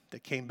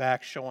that came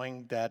back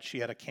showing that she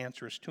had a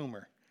cancerous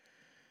tumor.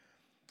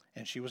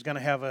 And she was going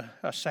to have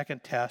a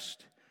second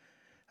test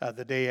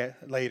the day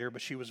later,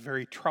 but she was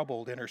very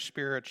troubled in her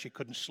spirit. She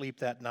couldn't sleep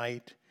that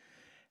night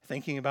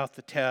thinking about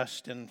the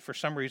test. And for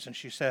some reason,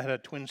 she said had a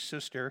twin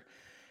sister,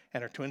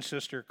 and her twin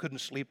sister couldn't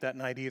sleep that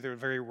night either,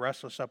 very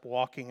restless up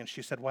walking. And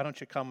she said, why don't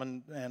you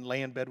come and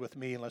lay in bed with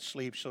me and let's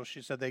sleep? So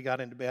she said they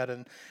got into bed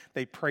and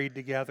they prayed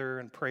together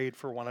and prayed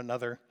for one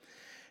another.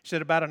 She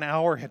said about an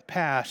hour had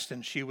passed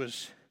and she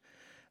was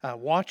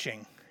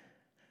watching.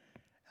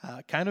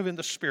 Kind of in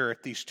the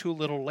spirit, these two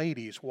little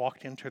ladies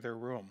walked into their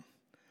room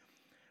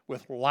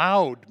with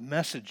loud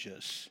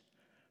messages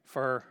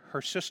for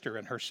her sister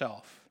and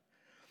herself.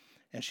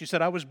 And she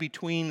said, I was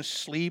between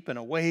sleep and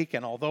awake,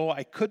 and although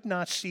I could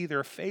not see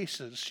their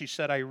faces, she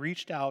said, I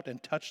reached out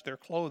and touched their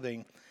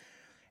clothing,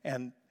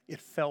 and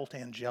it felt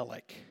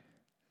angelic,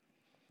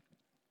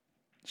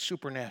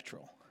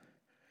 supernatural.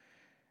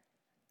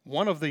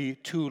 One of the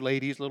two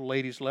little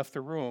ladies, left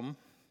the room,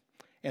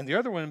 and the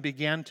other one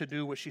began to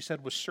do what she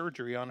said was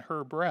surgery on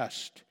her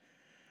breast,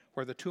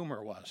 where the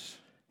tumor was.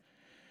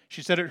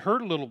 She said it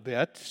hurt a little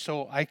bit,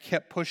 so I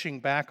kept pushing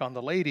back on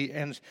the lady.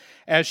 And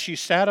as she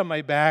sat on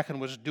my back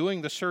and was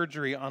doing the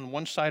surgery on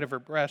one side of her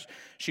breast,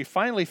 she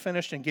finally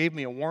finished and gave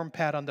me a warm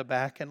pat on the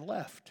back and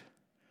left.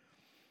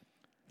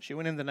 She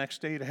went in the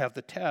next day to have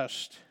the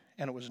test,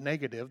 and it was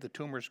negative. The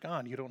tumor's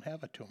gone. You don't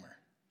have a tumor.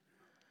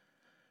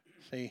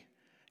 See,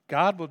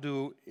 God will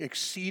do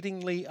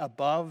exceedingly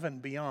above and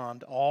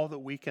beyond all that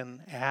we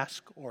can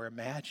ask or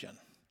imagine.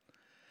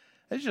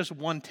 This is just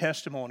one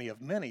testimony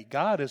of many.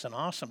 God is an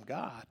awesome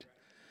God.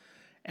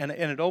 And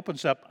it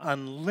opens up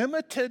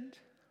unlimited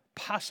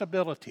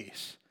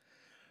possibilities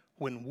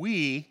when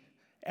we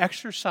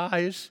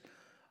exercise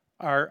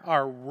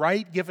our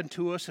right given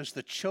to us as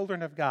the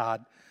children of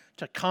God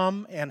to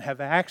come and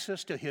have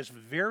access to his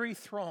very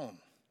throne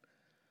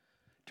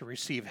to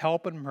receive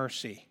help and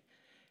mercy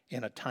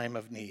in a time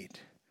of need.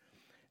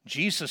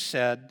 Jesus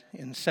said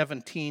in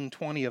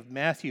 17:20 of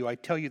Matthew, I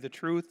tell you the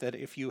truth that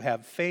if you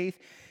have faith,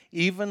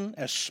 even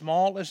as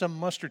small as a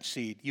mustard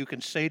seed, you can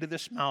say to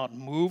this mountain,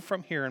 move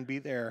from here and be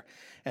there,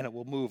 and it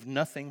will move.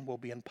 Nothing will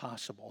be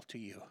impossible to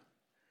you.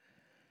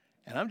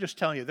 And I'm just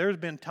telling you, there's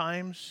been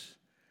times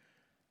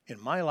in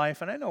my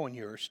life, and I know in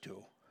yours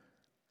too,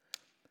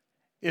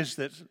 is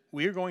that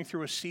we're going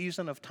through a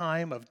season of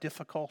time of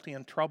difficulty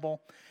and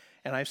trouble.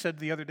 And I said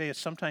the other day,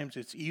 sometimes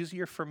it's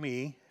easier for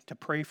me to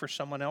pray for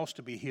someone else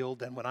to be healed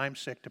than when I'm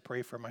sick to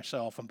pray for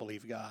myself and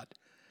believe God.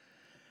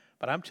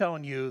 But I'm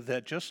telling you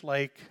that just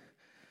like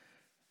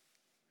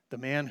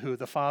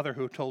the father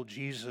who told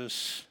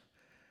Jesus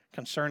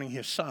concerning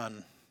his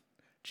son,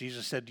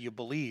 Jesus said, do you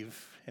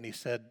believe? And he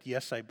said,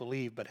 yes, I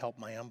believe, but help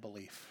my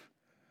unbelief.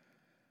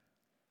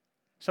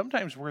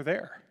 Sometimes we're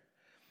there.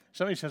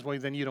 Somebody says, well,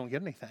 then you don't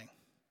get anything.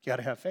 You got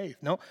to have faith.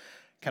 No,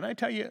 can I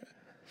tell you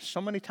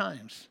so many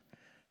times,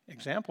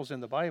 examples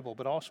in the Bible,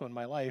 but also in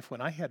my life,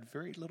 when I had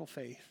very little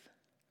faith.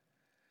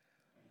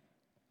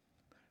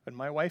 When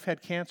my wife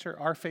had cancer,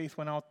 our faith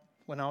went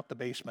out the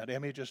basement.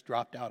 Emmy just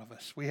dropped out of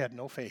us. We had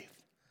no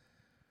faith.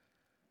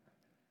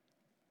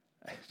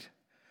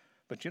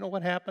 But you know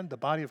what happened? The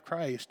body of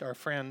Christ, our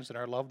friends and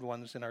our loved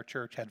ones in our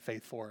church had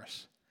faith for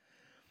us.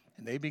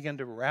 And they began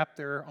to wrap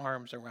their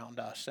arms around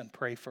us and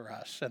pray for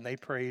us. And they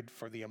prayed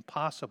for the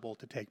impossible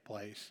to take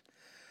place.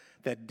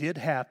 That did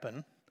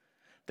happen.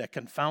 that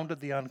confounded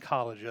the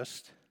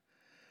oncologist,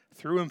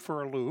 threw him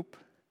for a loop,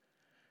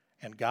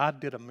 and God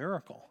did a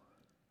miracle.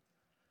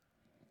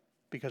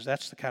 Because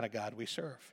that's the kind of God we serve.